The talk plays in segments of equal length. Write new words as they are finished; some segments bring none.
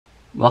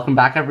Welcome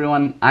back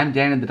everyone, I'm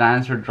Danny the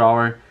Dinosaur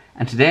Drawer,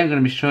 and today I'm going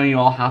to be showing you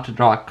all how to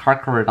draw a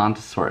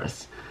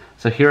Carcharodontosaurus.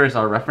 So here is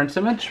our reference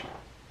image.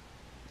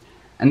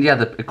 And yeah,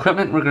 the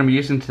equipment we're going to be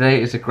using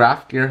today is a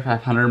Graph Gear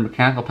 500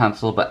 mechanical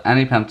pencil, but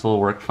any pencil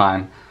will work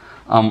fine.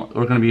 We're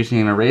going to be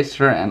using an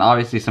eraser and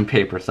obviously some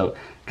paper, so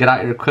get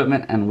out your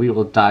equipment and we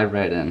will dive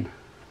right in.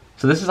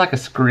 So this is like a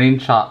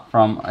screenshot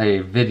from a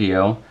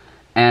video,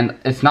 and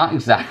it's not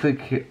exactly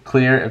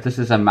clear if this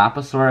is a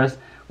Maposaurus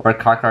or a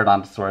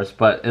Carcharodontosaurus,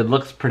 but it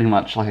looks pretty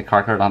much like a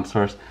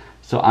Carcharodontosaurus,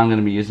 so I'm going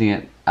to be using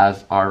it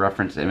as our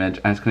reference image,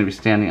 and it's going to be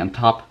standing on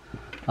top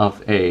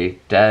of a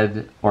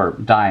dead or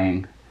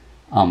dying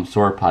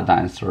sauropod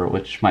dinosaur,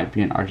 which might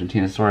be an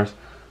Argentinosaurus,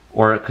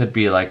 or it could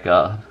be like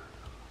a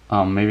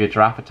maybe a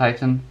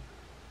Giraffatitan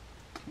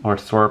or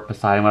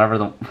Sauroposeidon,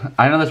 whatever.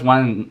 I know there's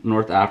one in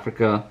North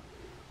Africa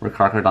where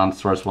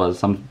Carcharodontosaurus was,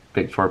 some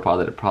big sauropod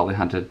that it probably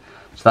hunted.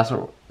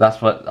 So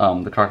that's what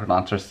the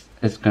Carcharodontosaurus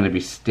is going to be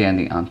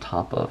standing on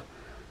top of.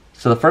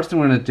 So the first thing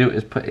we're going to do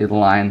is put a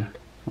line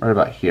right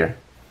about here.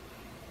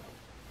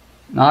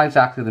 Not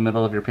exactly the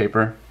middle of your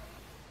paper,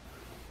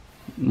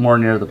 more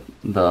near the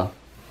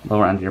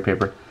lower end of your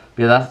paper.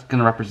 But yeah, that's going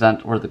to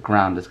represent where the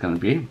ground is going to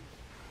be.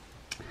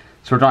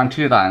 So we're drawing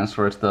two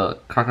dinosaurs. The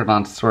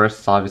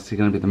Carcharodontosaurus is obviously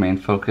going to be the main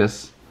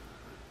focus.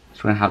 So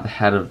we're going to have the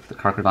head of the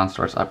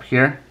Carcharodontosaurus up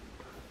here.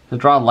 So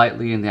draw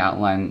lightly in the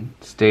outline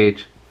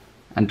stage.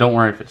 And don't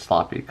worry if it's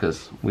sloppy,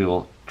 because we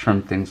will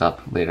trim things up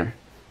later.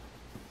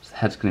 So the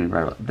head's going to be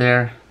right about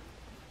there.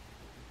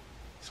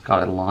 It's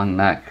got a long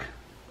neck.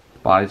 The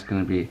body's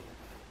going to be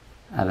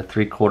at a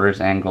 3/4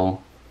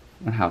 angle.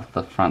 We're going to have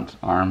the front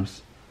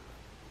arms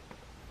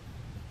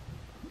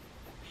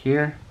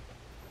here.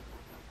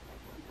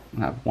 We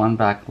have one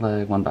back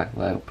leg.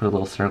 Put a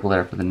little circle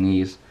there for the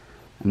knees.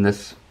 And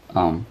this,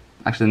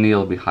 actually the knee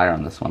will be higher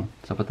on this one.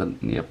 So put the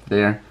knee up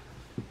there,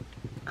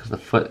 because the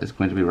foot is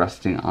going to be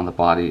resting on the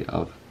body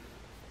of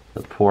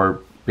the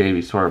poor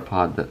baby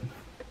sauropod that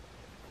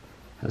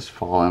has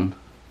fallen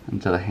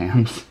into the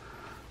hands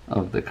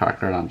of the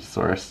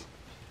Carcharodontosaurus.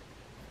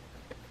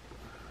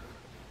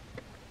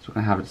 So we're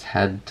going to have its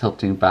head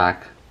tilting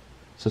back.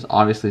 So it's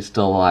obviously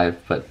still alive,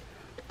 but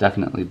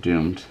definitely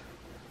doomed.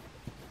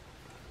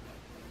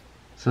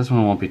 So this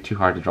one won't be too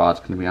hard to draw, it's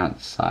going to be on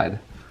its side.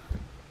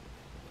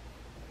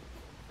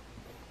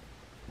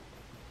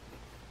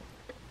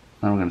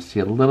 Then we're going to see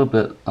a little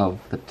bit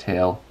of the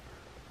tail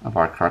of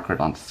our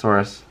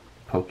Carcharodontosaurus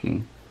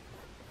poking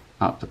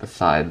out to the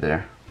side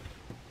there.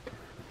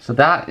 So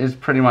that is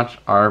pretty much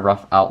our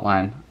rough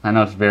outline. I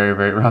know it's very,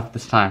 very rough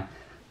this time,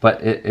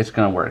 but it's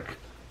going to work.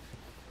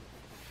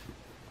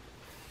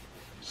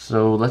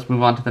 So let's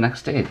move on to the next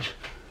stage.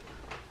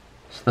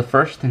 So the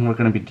first thing we're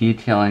going to be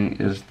detailing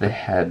is the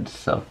head,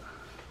 so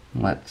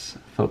let's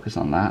focus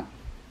on that.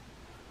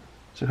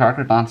 So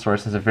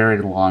Carcharodontosaurus has a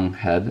very long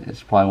head.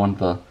 It's probably one of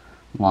the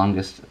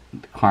longest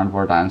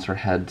carnivore dinosaur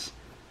heads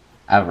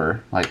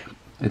ever. Like,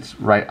 it's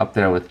right up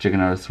there with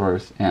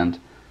Giganotosaurus and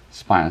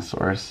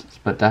Spinosaurus,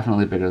 but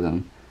definitely bigger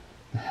than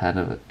the head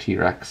of a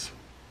T-Rex.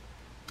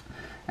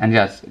 And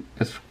yes,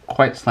 it's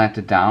quite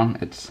slanted down.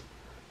 It's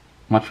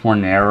much more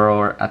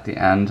narrower at the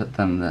end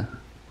than the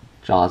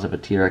jaws of a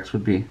T-Rex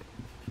would be.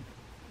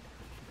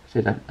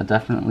 So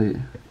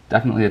definitely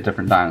a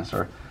different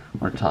dinosaur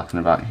we're talking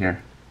about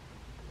here.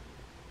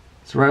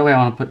 So right away I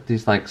want to put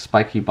these like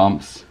spiky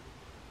bumps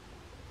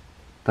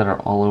that are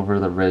all over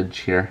the ridge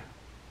here.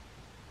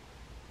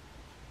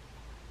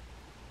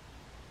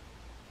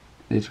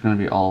 These are going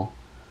to be all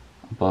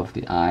above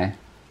the eye.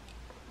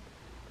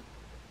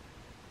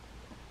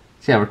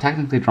 So yeah, we're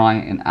technically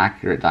drawing an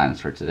accurate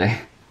dinosaur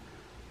today,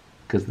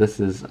 because this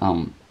is,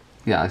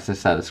 yeah, as I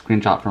said, a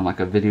screenshot from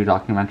like a video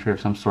documentary of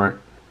some sort.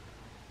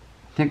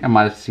 I think I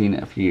might have seen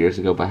it a few years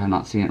ago, but I have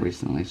not seen it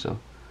recently, so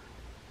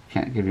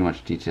can't give you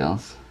much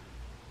details.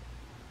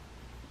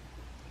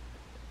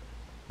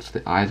 So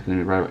the eye is going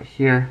to be right about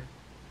here.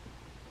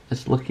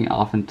 It's looking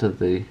off into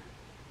the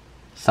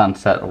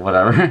sunset or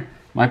whatever.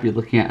 Might be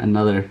looking at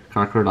another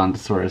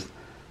Carcharodontosaurus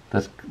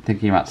that's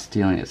thinking about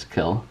stealing its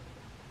kill.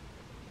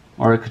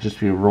 Or it could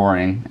just be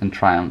roaring in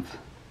triumph.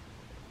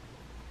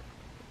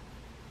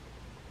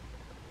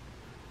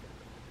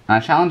 And I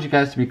challenge you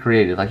guys to be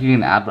creative. Like, you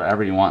can add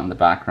whatever you want in the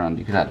background.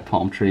 You could add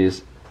palm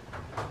trees,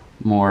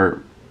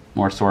 more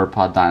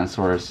sauropod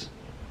dinosaurs,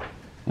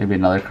 maybe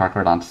another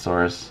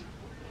Carcharodontosaurus,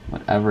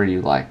 whatever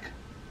you like.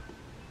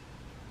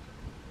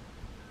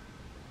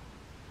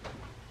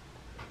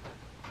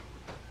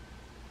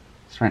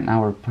 So right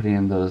now we're putting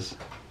in those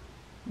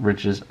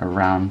ridges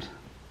around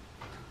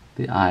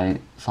the eye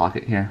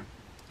socket here.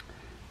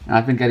 And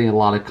I've been getting a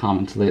lot of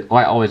comments lately. Oh,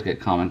 I always get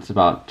comments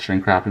about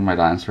shrink wrapping my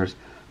dinosaurs,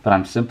 but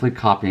I'm simply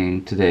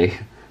copying today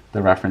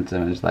the reference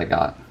image that I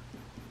got.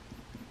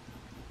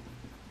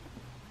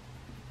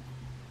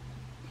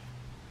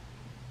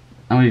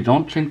 And when you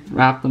don't shrink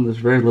wrap them, there's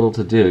very little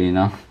to do, you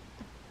know?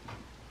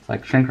 It's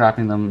like shrink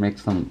wrapping them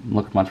makes them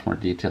look much more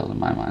detailed in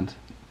my mind.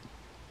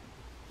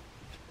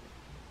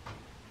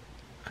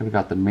 So we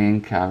got the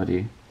main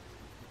cavity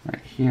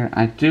right here.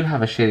 I do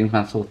have a shading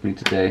pencil with me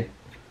today,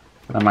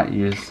 that I might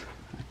use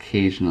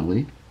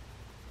occasionally.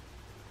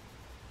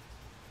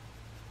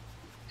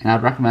 And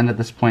I'd recommend at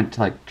this point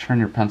to like turn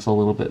your pencil a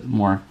little bit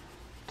more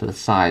to the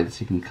side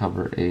so you can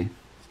cover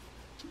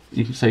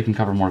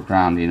cover more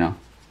ground, you know,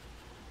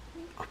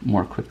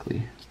 more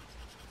quickly.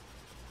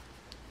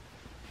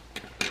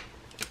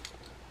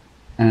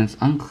 And it's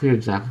unclear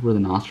exactly where the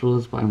nostril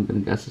is, but I'm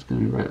going to guess it's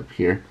going to be right up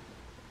here,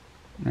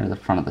 near the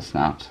front of the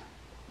snout.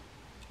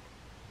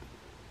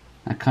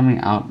 Now coming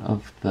out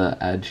of the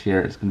edge here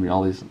is going to be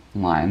all these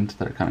lines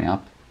that are coming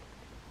up.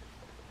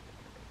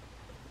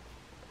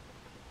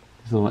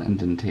 These little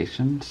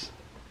indentations.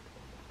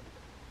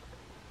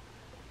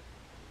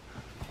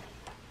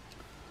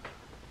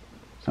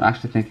 So I'm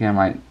actually thinking I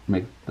might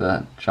make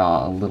the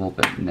jaw a little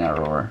bit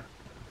narrower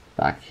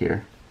back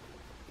here.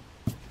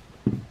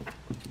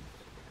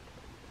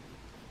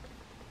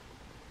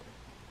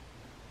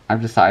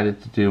 I've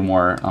decided to do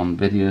more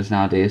videos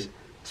nowadays,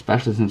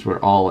 especially since we're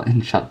all in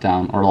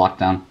shutdown or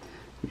lockdown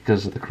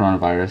because of the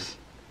coronavirus.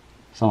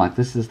 So I'm like,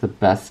 this is the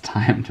best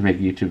time to make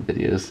YouTube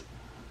videos.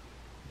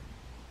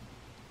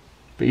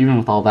 But even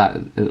with all that,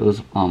 it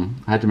was I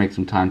had to make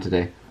some time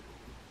today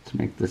to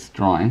make this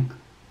drawing.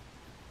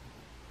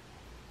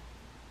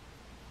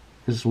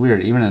 It's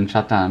weird, even in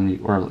shutdown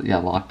or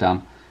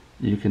lockdown,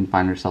 you can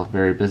find yourself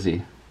very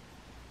busy.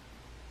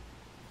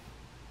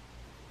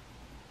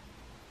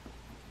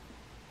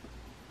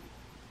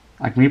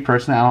 Like me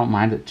personally, I don't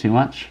mind it too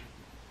much.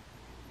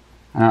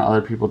 I know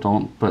other people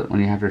don't, but when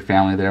you have your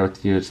family there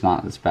with you, it's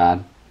not as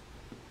bad.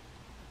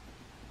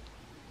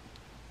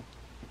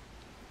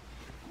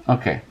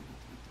 Okay.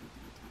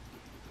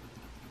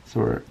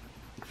 So we're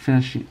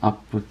finishing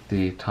up with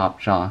the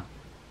top jaw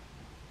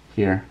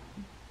here.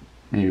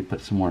 Maybe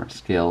put some more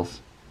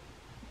scales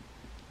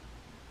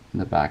in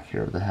the back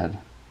here of the head.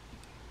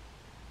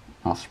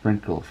 I'll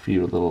sprinkle a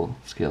few little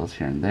scales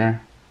here and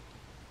there.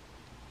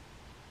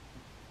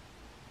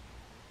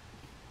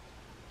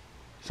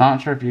 So I'm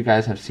not sure if you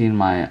guys have seen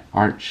my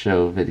art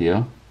show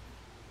video,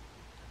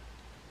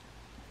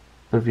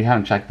 but if you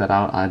haven't checked that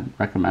out, I'd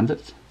recommend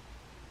it.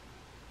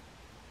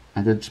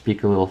 I did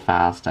speak a little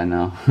fast, I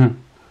know. I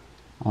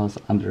was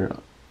under,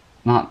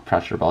 not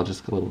pressure, but I was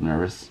just a little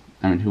nervous.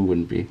 I mean, who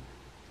wouldn't be?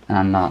 And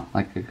I'm not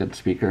like a good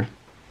speaker.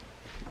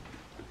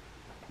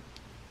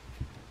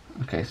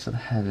 Okay, so the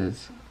head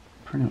is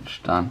pretty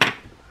much done.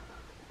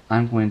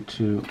 I'm going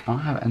to, I don't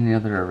have any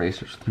other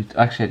erasers with me.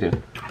 Actually, I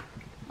do.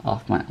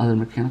 Off my other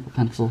mechanical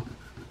pencil,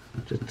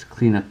 just to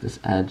clean up this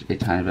edge a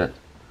tiny bit.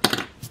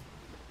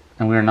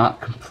 And we're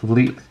not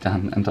completely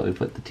done until we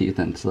put the teeth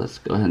in, so let's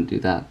go ahead and do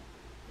that.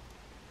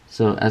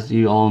 So as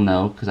you all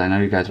know, because I know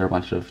you guys are a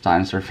bunch of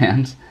dinosaur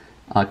fans,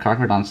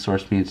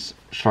 Carcharodontosaurus means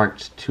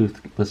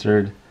shark-toothed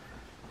lizard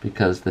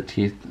because the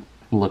teeth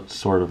looked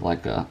sort of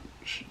like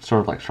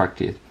shark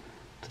teeth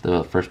to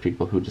the first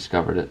people who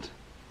discovered it.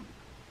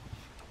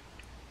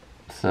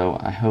 So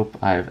I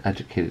hope I've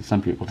educated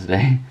some people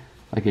today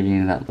by giving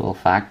you that little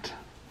fact.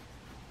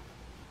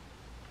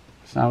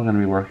 So now we're going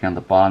to be working on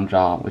the bottom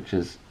jaw, which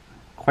is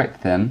quite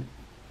thin.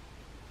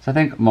 So I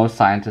think most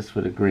scientists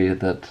would agree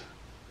that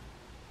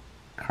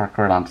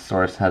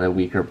Carcharodontosaurus had a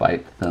weaker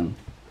bite than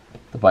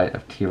the bite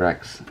of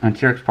T-Rex. And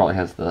T-Rex probably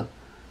has the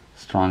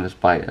strongest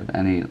bite of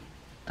any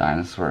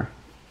dinosaur.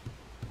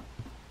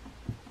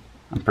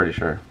 I'm pretty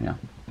sure, yeah.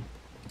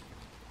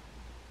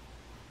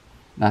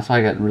 That's why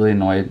I get really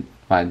annoyed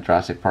by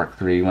Jurassic Park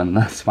 3 when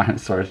the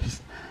Spinosaurus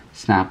just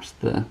snaps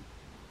the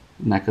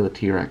neck of the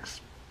T-Rex.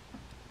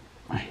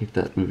 I hate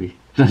that movie.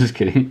 Just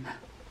kidding.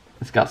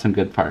 It's got some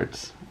good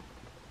parts.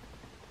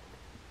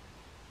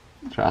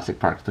 Jurassic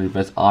Park 3, but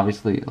it's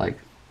obviously, like,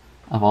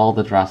 of all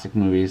the Jurassic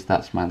movies,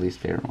 that's my least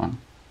favorite one.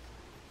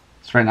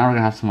 So right now we're going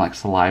to have some, like,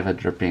 saliva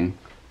dripping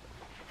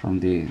from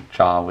the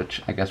jaw,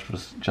 which I guess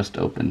was just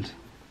opened.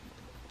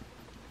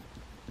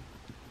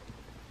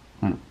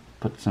 I'm going to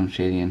put some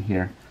shading in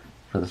here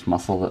for this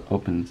muscle that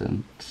opens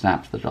and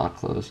snaps the jaw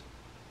closed.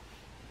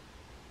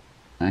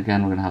 And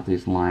again, we're going to have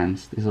these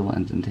lines, these little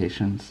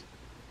indentations.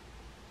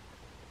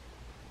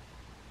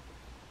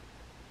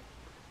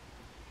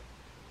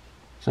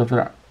 So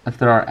if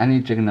there are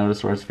any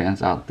Giganotosaurus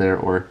fans out there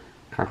or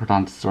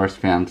Carcharodontosaurus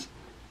fans,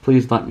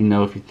 please let me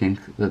know if you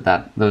think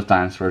that those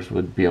dinosaurs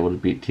would be able to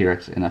beat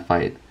T-Rex in a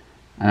fight.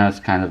 I know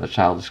it's kind of a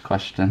childish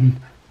question,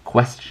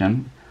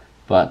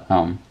 but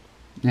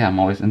yeah, I'm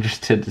always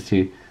interested to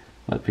see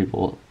what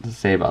people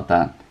say about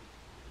that.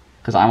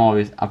 Because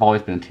I've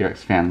always been a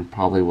T-Rex fan,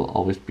 probably will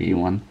always be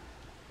one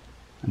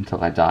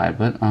until I die.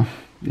 But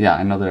yeah,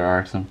 I know there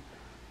are some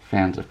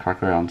fans of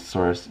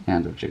Carcharodontosaurus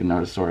and of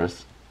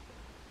Giganotosaurus.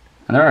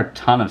 And there are a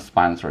ton of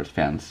Spinosaurus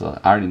fans, so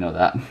I already know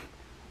that.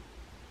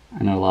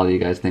 I know a lot of you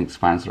guys think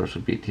Spinosaurus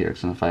would beat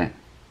T-Rex in a fight.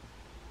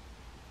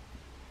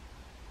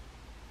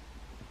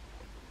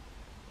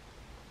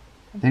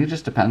 I think it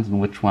just depends on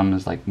which one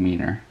is like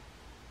meaner.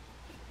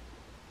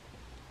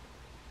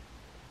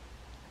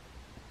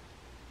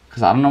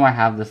 Because I don't know why I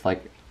have this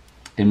like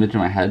image in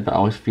my head, but I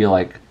always feel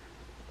like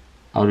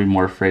I would be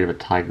more afraid of a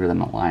tiger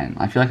than a lion.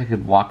 I feel like I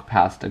could walk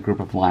past a group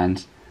of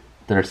lions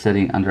that are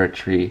sitting under a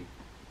tree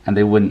and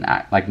they wouldn't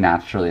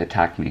naturally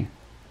attack me.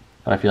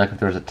 But I feel like if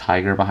there was a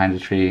tiger behind a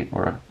tree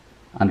or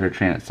under a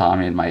tree and it saw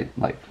me, it might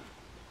like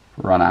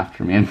run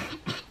after me and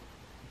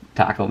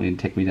tackle me and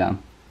take me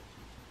down.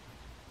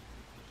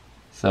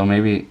 So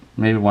maybe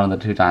one of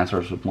the two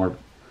dinosaurs was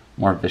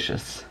more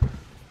vicious.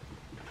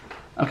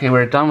 Okay,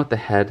 we're done with the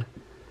head.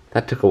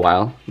 That took a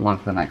while,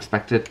 longer than I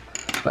expected.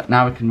 But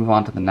now we can move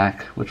on to the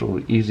neck, which will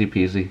be easy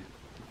peasy.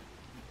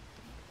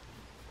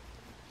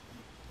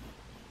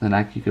 The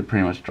neck you could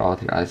pretty much draw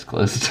with your eyes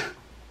closed.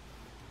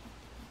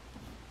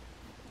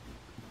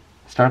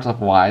 Starts off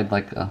wide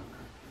like a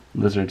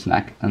lizard's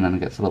neck, and then it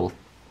gets a little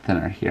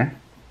thinner here.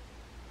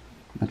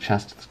 The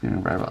chest is going to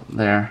be right about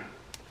there.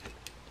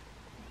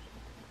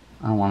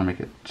 I don't want to make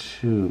it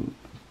too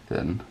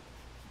thin,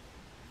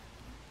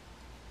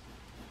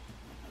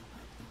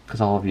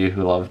 because all of you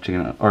who love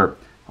chicken, or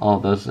all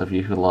of those of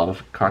you who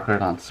love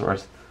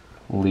Carcharodontosaurus,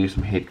 will leave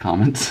some hate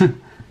comments if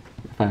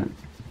I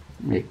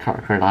make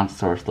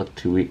Carcharodontosaurus look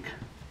too weak.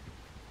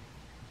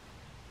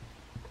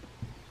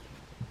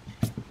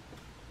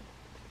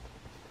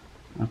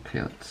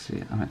 Okay, let's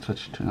see. I might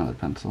switch to another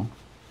pencil.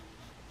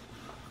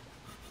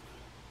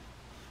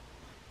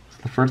 So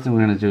the first thing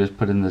we're going to do is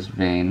put in this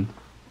vein.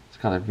 It's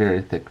got a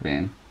very thick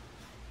vein.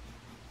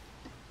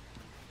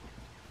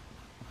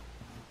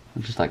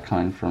 It's just like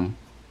coming from...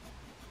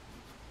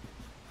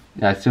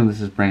 Yeah, I assume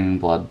this is bringing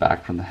blood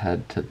back from the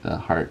head to the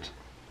heart.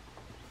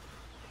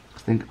 I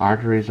think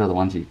arteries are the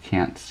ones you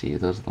can't see.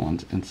 Those are the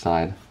ones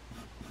inside,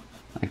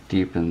 like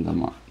deep in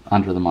the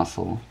under the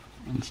muscle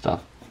and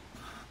stuff.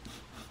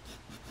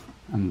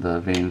 And the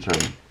veins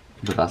are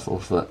the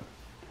vessels that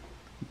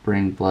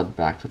bring blood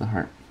back to the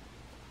heart.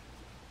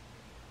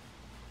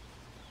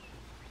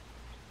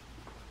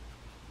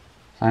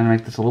 So I'm going to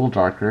make this a little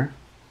darker,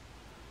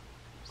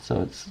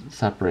 so it's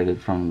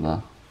separated from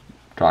the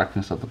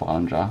darkness of the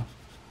bottom jaw.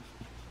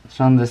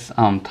 So in this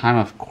time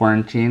of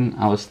quarantine,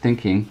 I was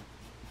thinking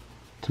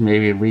to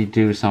maybe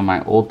redo some of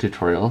my old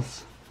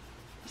tutorials,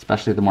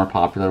 especially the more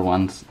popular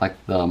ones like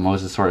the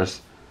Mosasaurus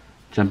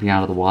jumping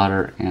out of the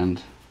water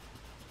and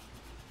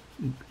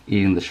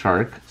eating the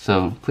shark.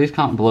 So please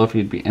comment below if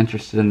you'd be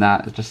interested in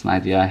that. It's just an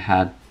idea I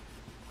had.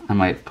 I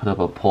might put up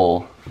a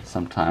poll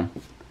sometime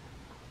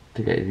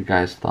to get you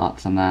guys'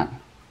 thoughts on that.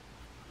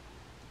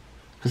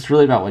 It's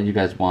really about what you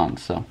guys want,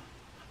 so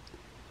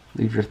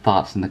leave your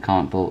thoughts in the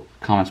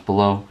comments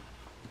below.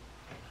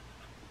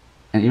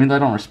 And even though I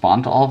don't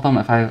respond to all of them,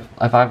 if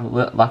I've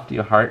left you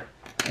a heart,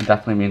 it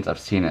definitely means I've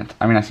seen it.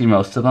 I mean, I see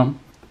most of them.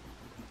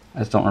 I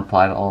just don't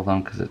reply to all of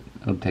them because it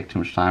would take too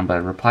much time, but I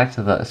reply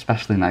to the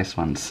especially nice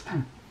ones.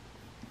 And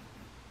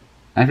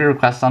if you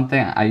request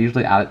something, I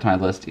usually add it to my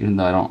list, even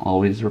though I don't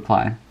always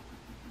reply.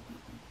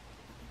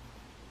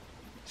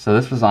 So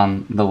this was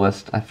on the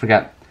list. I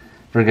forget.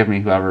 Forgive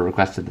me, whoever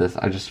requested this.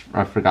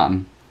 I've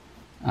forgotten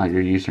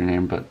your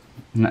username, but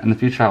in the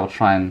future I will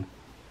try and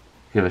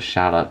give a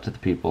shout out to the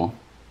people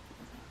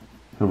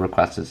who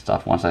requested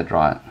stuff once I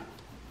draw it.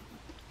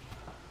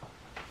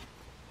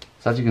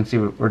 So as you can see,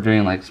 we're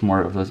doing like some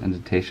more of those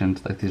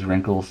indentations, like these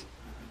wrinkles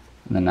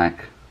in the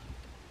neck.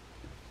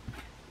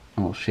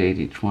 And we'll shade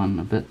each one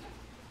a bit.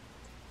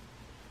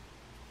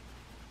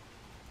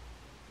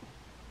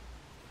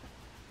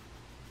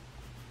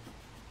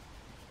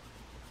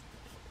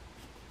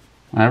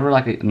 Whenever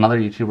like another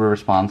YouTuber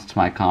responds to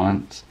my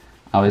comments,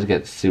 I always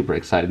get super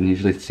excited and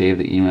usually save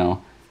the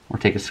email or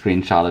take a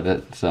screenshot of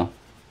it. So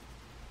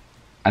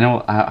I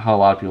know how a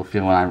lot of people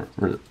feel when I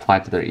reply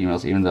to their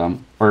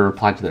emails, or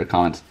reply to their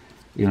comments,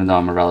 even though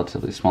I'm a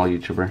relatively small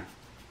YouTuber.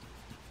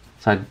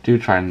 So I do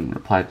try and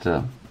reply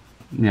to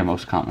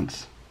most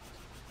comments,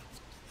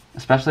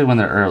 especially when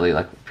they're early.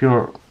 Like if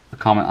people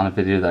comment on a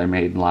video that I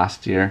made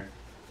last year,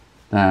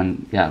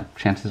 then yeah,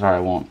 chances are I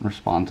won't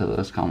respond to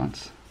those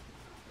comments.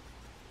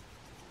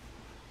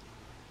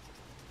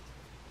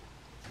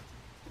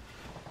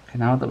 Okay,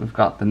 now that we've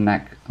got the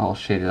neck all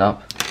shaded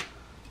up,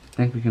 I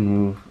think we can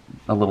move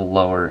a little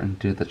lower and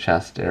do the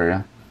chest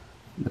area,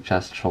 the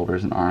chest,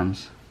 shoulders, and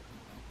arms.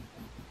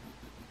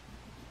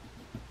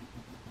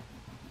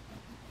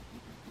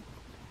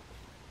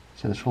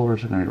 So the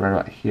shoulders are going to be right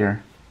about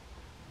here.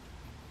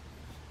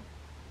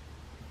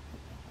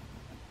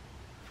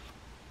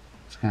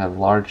 It's going to have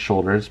large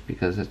shoulders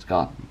because it's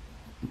got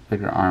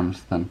bigger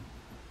arms than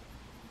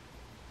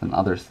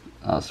other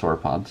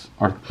sauropods,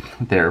 or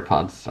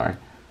theropods, sorry.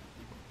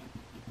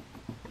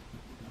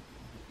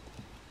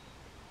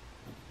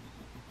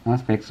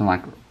 Let's make some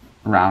like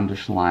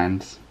roundish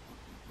lines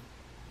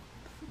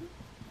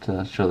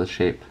to show the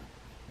shape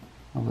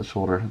of the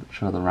shoulder,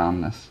 show the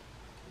roundness.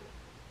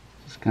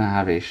 Just gonna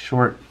have a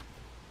short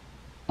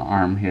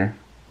arm here,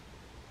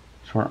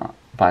 short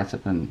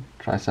bicep and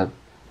tricep.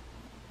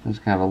 I'm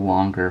just gonna have a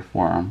longer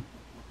forearm.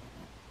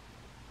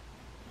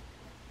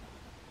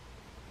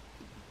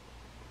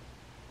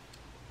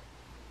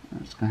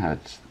 I'm just gonna have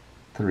its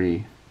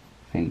 3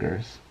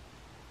 fingers.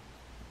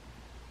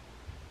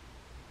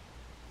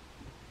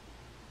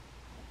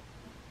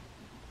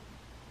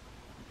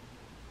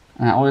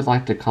 And I always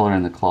like to color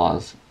in the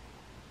claws,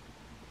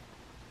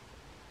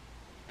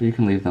 but you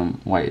can leave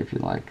them white if you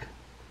like.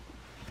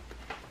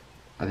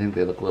 I think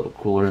they look a little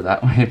cooler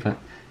that way, but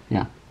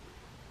yeah.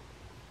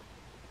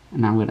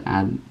 And now I'm going to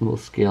add little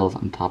scales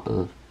on top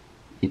of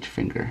each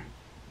finger.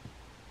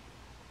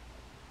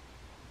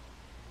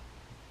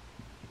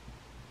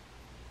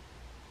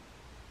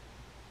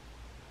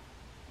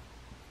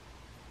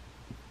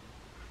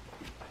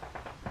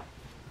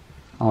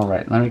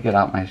 Alright, let me get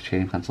out my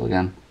shading pencil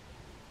again.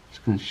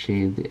 Just going to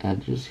shade the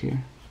edges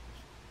here.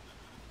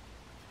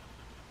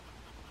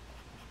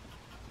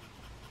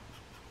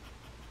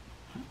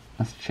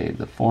 Let's shade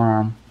the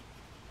forearm.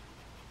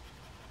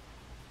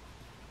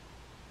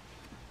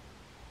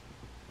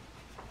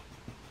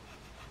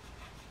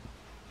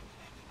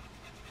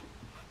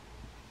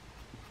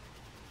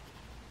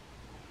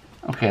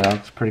 Okay, that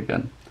looks pretty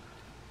good.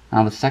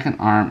 Now the second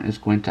arm is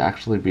going to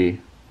actually be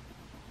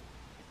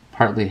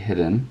partly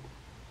hidden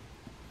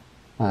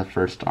by the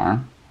first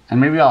arm.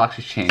 And maybe I'll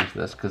actually change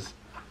this because,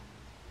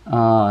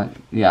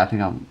 yeah, I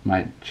think I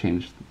might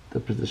change the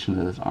position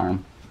of this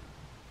arm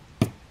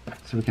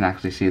so we can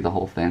actually see the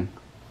whole thing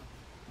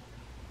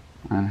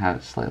and have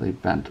it slightly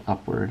bent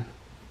upward.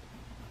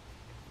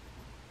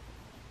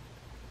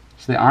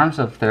 So the arms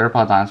of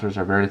theropod dinosaurs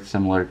are very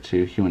similar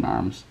to human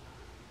arms.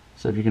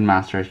 So if you can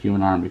master a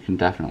human arm, you can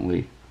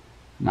definitely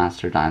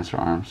master dinosaur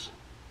arms.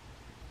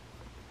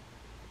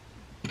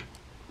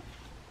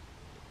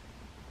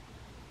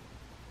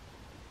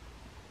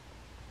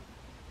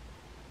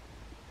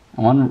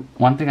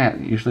 One thing I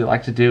usually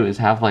like to do is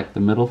have like the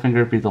middle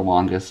finger be the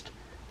longest.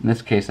 In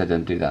this case I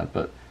didn't do that,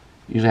 but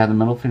usually have the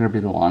middle finger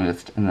be the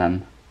longest and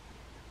then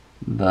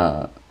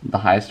the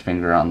highest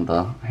finger on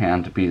the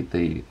hand be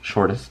the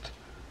shortest.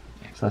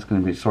 So that's going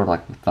to be sort of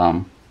like the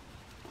thumb.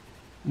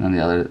 And then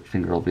the other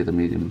finger will be the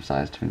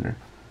medium-sized finger.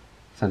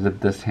 So I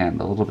did this hand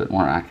a little bit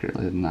more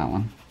accurately than that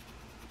one.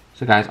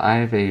 So guys, I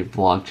have a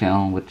vlog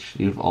channel which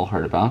you've all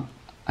heard about.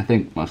 I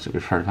think most of you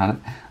have heard about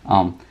it.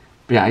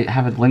 But yeah, I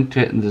have a link to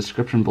it in the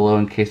description below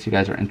in case you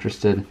guys are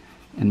interested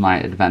in my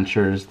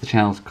adventures. The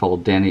channel is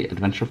called Danny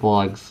Adventure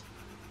Vlogs.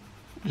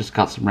 Just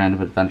got some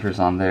random adventures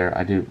on there.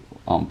 I do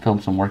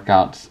film some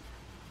workouts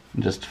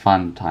and just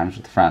fun times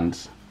with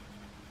friends.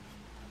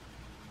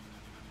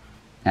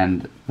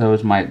 And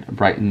those might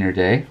brighten your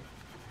day.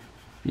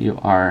 You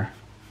are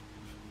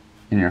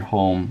in your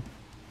home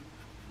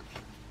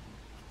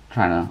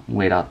trying to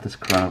wait out this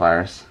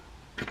coronavirus.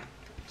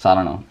 So I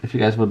don't know. If you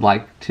guys would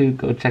like to,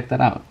 go check that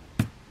out.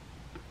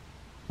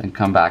 Then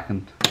come back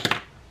and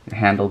your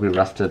hand will be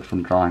rusted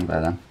from drawing by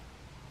then.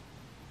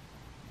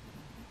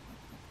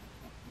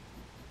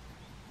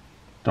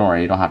 Don't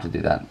worry, you don't have to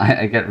do that.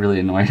 I get really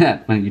annoyed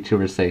at when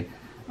YouTubers say,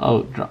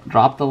 oh,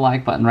 drop the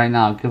like button right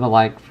now. Give a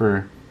like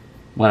for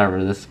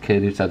whatever, this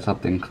kid who said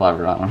something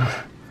clever. I don't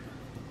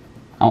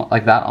know.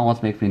 Like that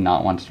almost makes me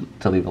not want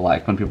to leave a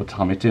like when people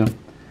tell me to.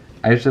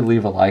 I usually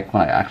leave a like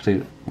when I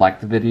actually like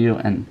the video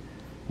and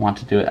want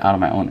to do it out of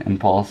my own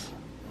impulse.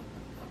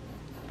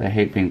 But I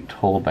hate being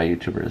told by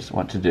YouTubers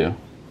what to do.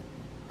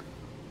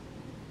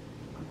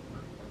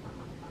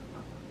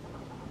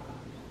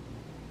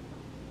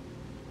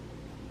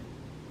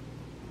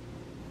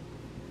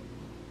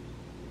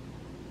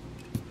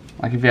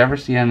 Like if you ever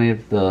see any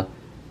of the...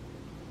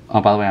 Oh,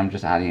 by the way, I'm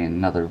just adding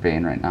another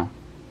vein right now.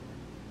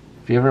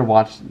 If you ever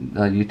watch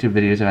the YouTube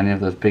videos of any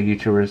of those big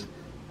YouTubers,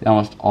 they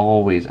almost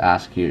always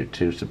ask you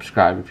to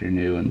subscribe if you're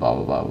new and blah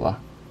blah blah blah.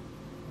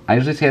 I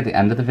usually say at the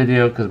end of the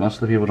video because most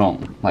of the people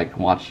don't like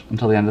watch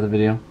until the end of the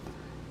video.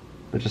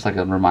 But just like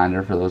a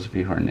reminder for those of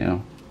you who are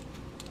new.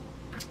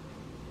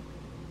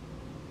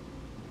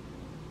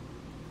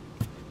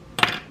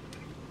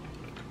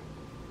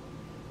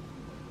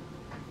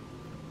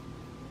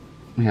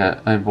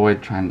 Yeah, I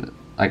avoid trying to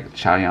like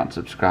shouting out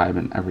subscribe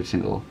in every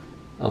single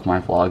of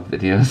my vlog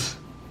videos.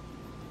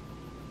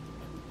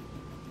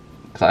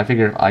 Because I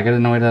figure if I get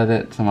annoyed at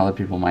it, some other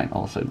people might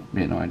also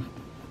be annoyed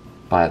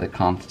by the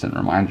constant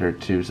reminder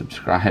to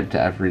subscribe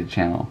to every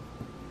channel.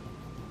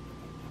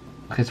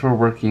 Okay, so we're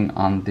working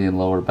on the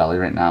lower belly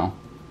right now.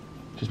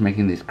 Just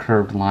making these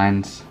curved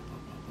lines.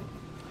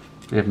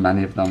 We have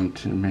many of them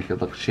to make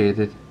it look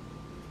shaded.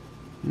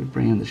 Let me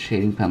bring in the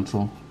shading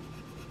pencil.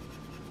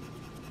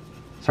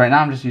 So right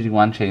now I'm just using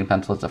one shading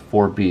pencil. It's a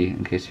 4B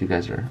in case you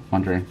guys are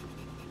wondering.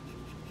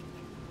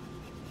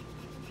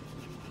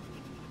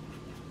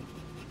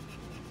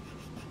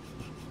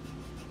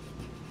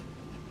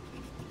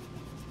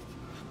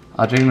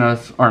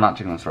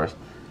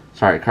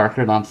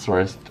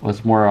 Carcharodontosaurus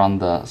was more on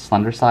the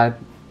slender side.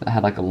 It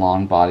had like a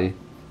long body.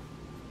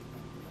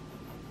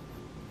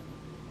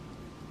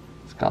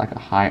 It's got like a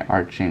high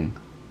arching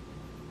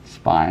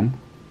spine.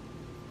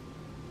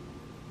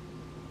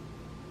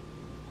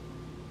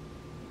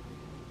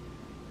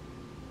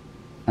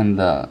 And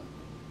the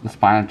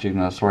spine of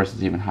Giganotosaurus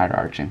is even higher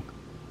arching.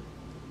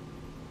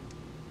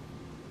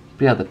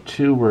 But yeah, the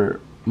two were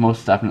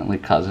most definitely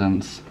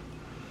cousins.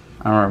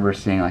 I remember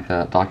seeing like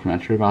a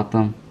documentary about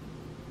them.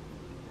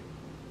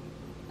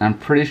 I'm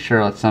pretty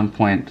sure at some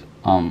point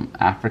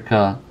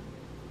Africa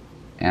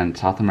and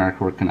South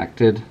America were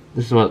connected.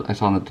 This is what I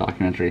saw in the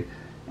documentary.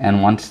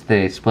 And once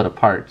they split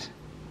apart,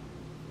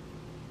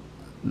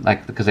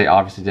 like, because they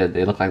obviously did,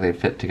 they look like they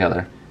fit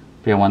together.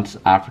 But yeah, once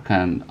Africa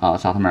and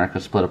South America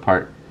split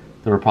apart,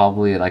 there were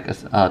probably like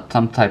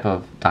some type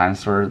of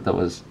dinosaur that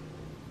was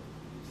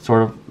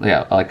sort of,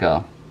 yeah, like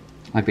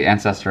the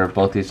ancestor of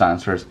both these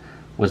dinosaurs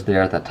was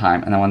there at that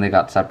time. And then when they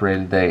got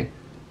separated, they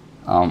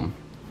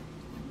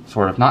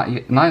sort of not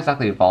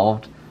exactly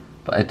evolved,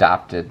 but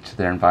adapted to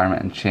their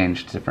environment and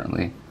changed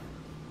differently.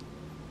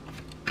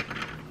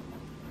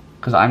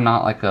 Because I'm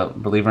not like a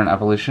believer in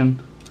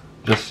evolution,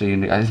 just so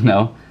you guys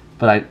know,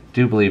 but I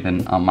do believe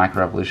in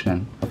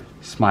microevolution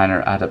and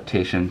minor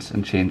adaptations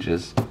and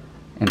changes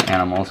in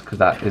animals, because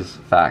that is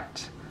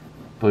fact.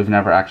 But we've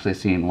never actually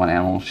seen one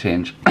animal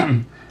change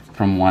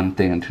from one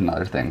thing into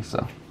another thing,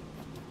 so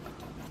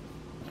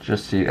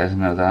just so you guys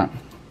know that.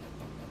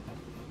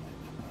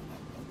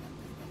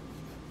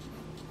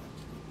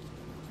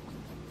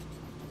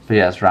 But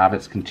yes,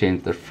 rabbits can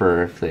change their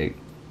fur if they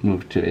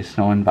move to a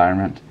snow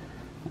environment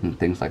and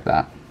things like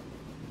that.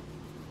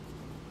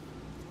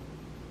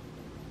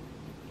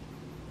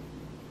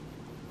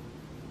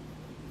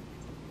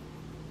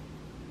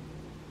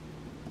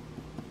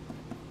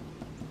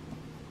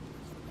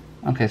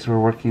 Okay, so we're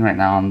working right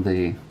now on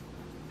the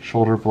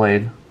shoulder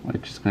blade,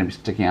 which is going to be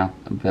sticking out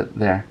a bit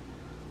there.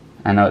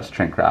 I know it's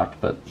shrink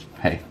wrapped, but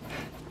hey,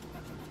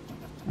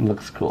 it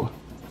looks cool.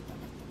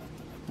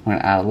 I'm going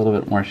to add a little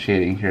bit more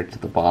shading here to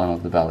the bottom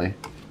of the belly.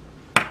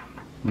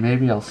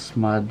 Maybe I'll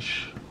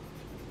smudge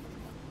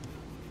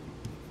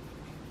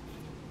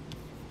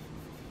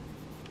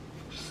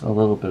just a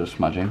little bit of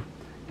smudging.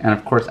 And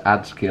of course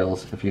add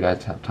scales if you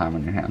guys have time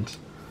on your hands.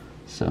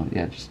 So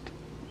yeah, just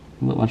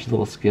a bunch of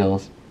little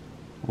scales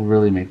will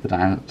really make the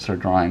dinosaur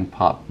drawing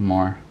pop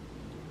more.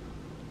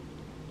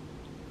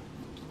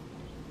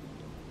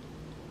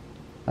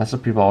 That's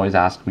what people always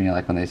ask me,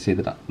 like when they see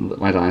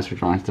my dinosaur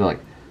drawings, they're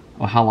like,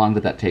 oh, how long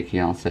did that take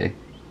you? And I'll say,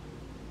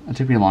 it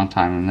took me a long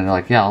time. And they're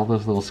like, yeah, all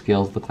those little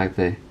scales look like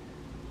they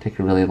take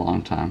a really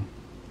long time.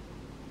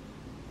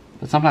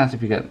 But sometimes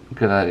if you get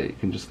good at it, you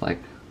can just like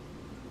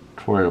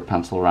twirl a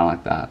pencil around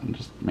like that and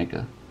just make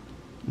a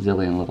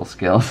zillion little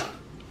scales.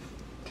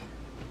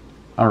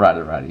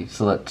 Alrighty,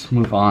 so let's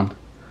move on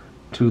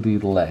to the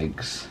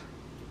legs.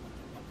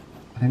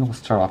 I think we'll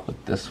start off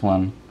with this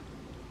one,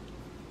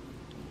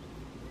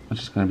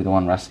 which is going to be the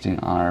one resting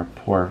on our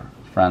poor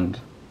friend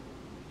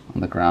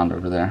on the ground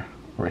over there,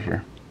 right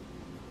here.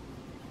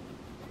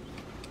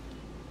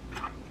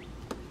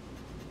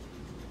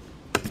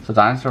 So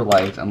dinosaur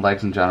legs and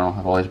legs in general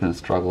have always been a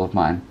struggle of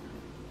mine.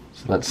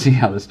 So let's see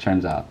how this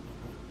turns out.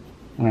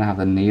 I'm going to have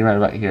the knee right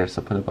about here,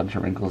 so put a bunch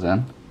of wrinkles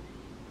in.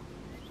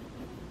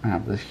 I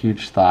have this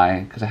huge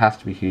thigh, because it has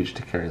to be huge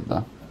to carry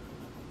the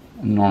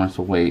enormous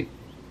weight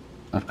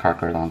of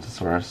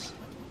Carcharodontosaurus.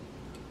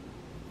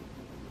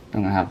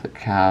 I'm going to have the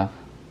calf.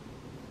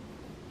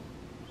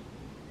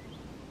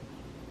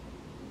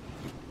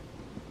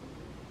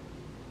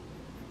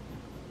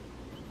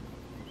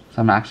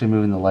 So I'm actually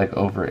moving the leg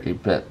over a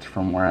bit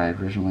from where I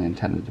originally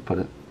intended to put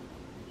it.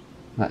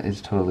 That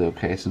is totally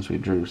okay since we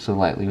drew so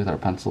lightly with our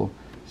pencil.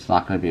 It's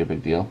not going to be a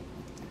big deal.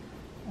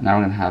 And now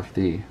we're going to have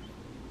the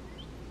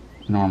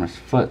enormous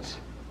foot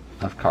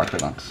of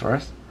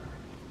Carcharodontosaurus.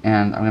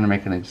 And I'm going to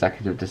make an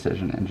executive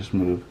decision and just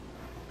move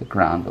the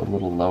ground a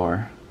little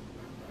lower.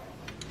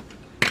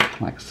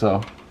 Like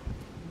so.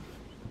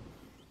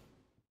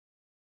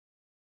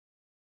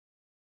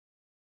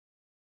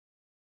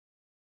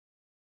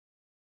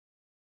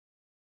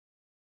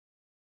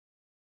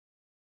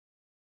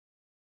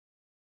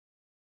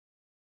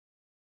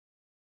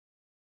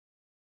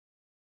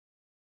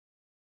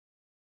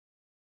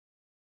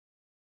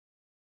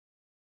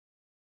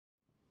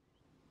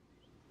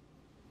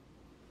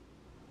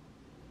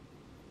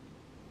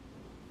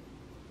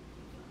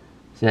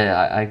 So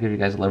yeah, I give you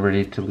guys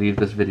liberty to leave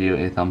this video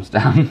a thumbs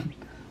down.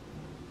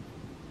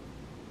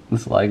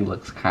 This leg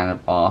looks kind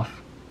of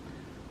off,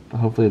 but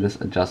hopefully this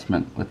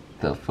adjustment with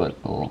the foot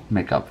will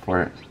make up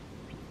for it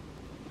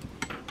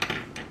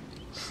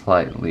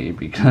slightly,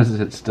 because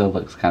it still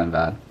looks kind of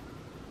bad.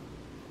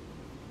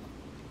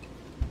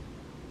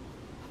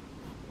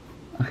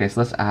 Okay,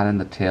 so let's add in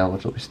the tail,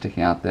 which will be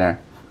sticking out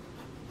there.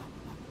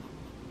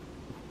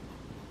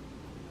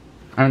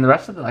 I mean, the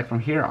rest of it, like from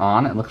here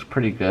on, it looks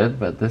pretty good,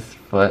 but this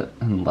foot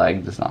and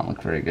leg does not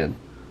look very good.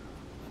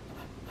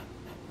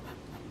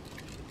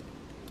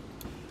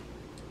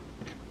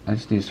 I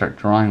just need to start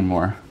drawing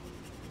more.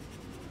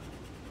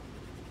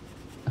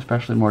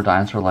 Especially more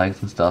dinosaur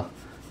legs and stuff.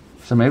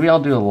 So maybe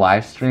I'll do a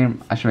live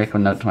stream. I should make a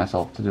note to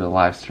myself to do a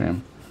live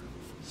stream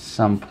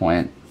some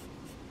point.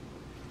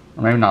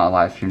 Or maybe not a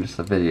live stream, just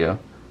a video,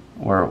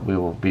 where we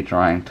will be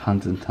drawing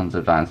tons and tons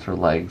of dinosaur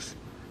legs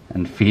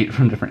and feet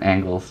from different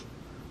angles.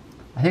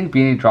 I think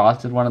Beanie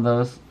Draws did one of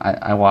those.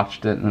 I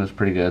watched it and it was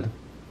pretty good.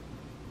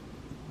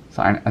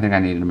 So I think I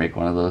needed to make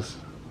one of those.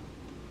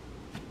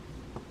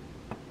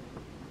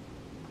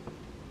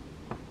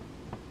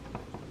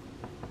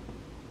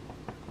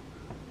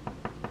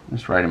 I'm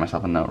just writing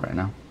myself a note right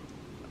now.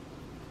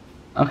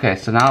 Okay,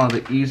 so now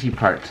the easy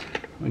part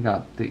we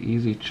got the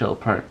easy chill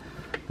part.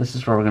 This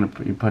is where we're going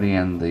to be putting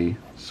in the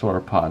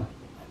sauropod.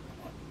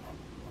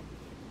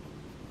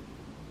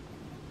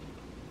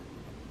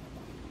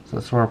 So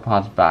the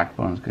sauropod's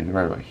backbone is going to be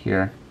right about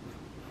here.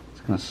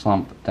 It's going to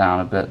slump down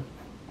a bit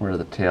where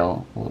the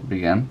tail will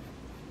begin.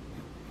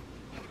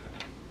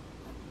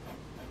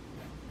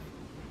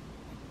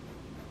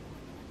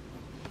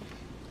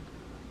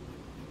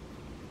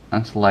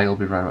 And its leg will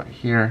be right about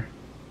here,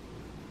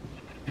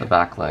 the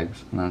back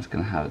legs, and then it's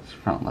going to have its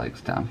front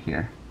legs down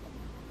here.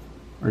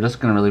 We're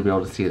just going to really be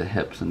able to see the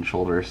hips and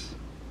shoulders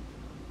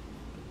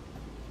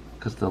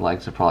because the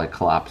legs are probably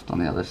collapsed on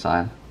the other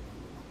side.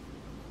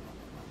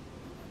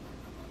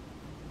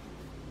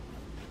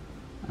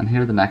 And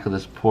here the neck of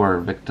this poor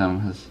victim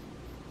has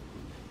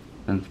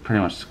been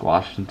pretty much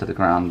squashed into the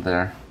ground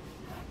there.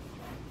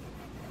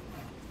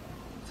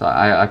 So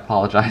I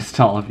apologize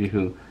to all of you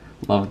who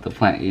love the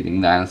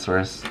plant-eating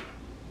dinosaurs.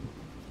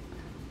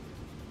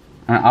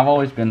 And I've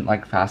always been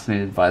like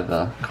fascinated by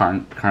the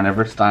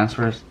carnivorous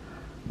dinosaurs,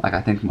 like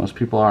I think most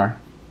people are.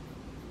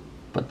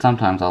 But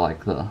sometimes I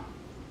like the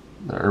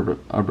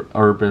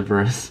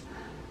herbivorous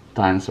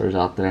dinosaurs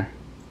out there.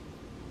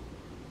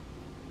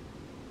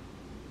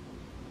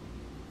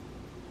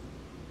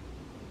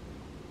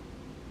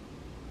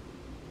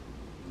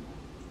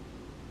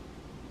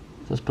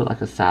 Just put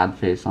like a sad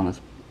face on this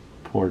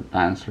poor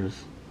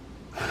dinosaurs.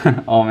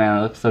 Oh man,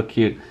 it looks so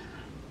cute.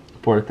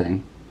 Poor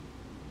thing.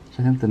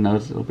 So I think the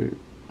nose will be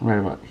right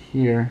about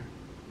here.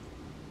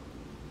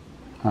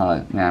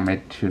 Oh yeah, I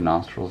made 2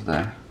 nostrils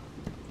there.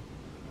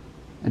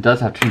 It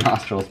does have 2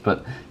 nostrils,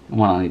 but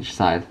one on each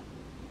side.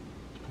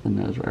 Put the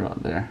nose right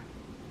about there.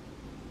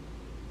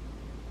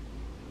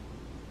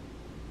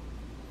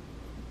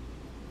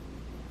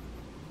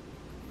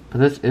 But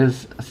this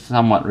is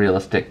somewhat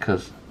realistic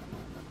because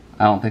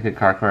I don't think a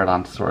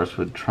Carcharodontosaurus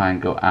would try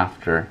and go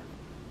after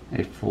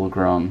a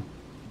full-grown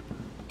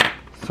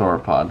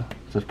sauropod.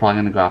 So it's probably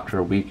going to go after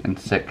a weak and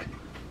sick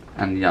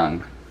and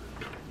young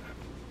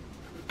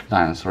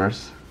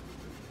dinosaurs.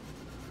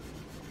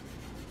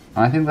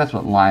 And I think that's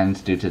what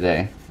lions do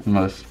today, and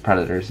most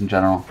predators in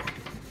general.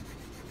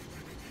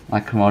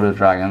 Like Komodo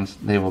dragons,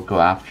 they will go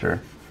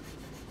after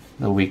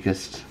the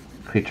weakest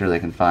creature they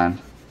can find.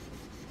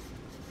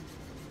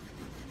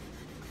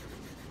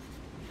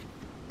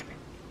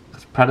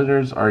 Because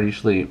predators are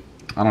usually,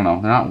 I don't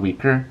know, they're not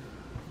weaker,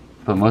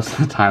 but most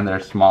of the time they're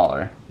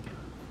smaller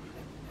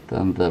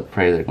than the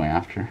prey they're going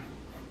after.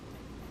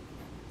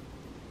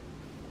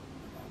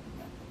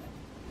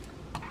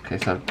 Okay,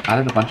 so I've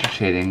added a bunch of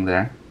shading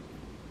there.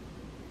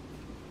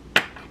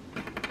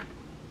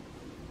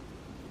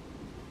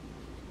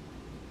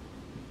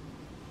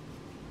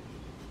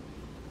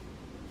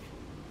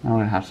 Now we're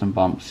going to have some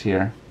bumps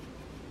here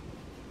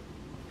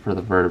for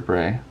the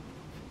vertebrae.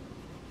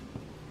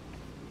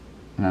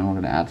 And then we're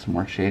going to add some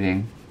more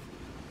shading.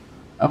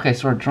 Okay,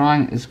 so our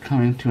drawing is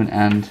coming to an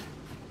end.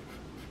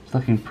 It's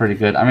looking pretty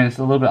good. I mean, it's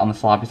a little bit on the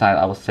sloppy side,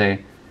 I will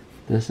say.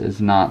 This is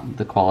not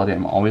the quality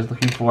I'm always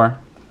looking for.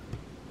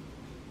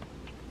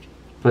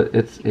 But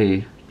it's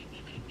a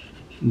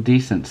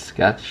decent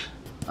sketch.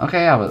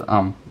 Okay, yeah,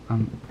 I'm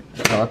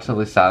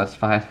relatively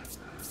satisfied,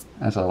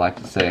 as I like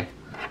to say.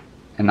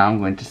 And now I'm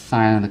going to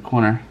sign in the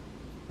corner,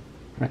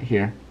 right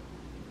here.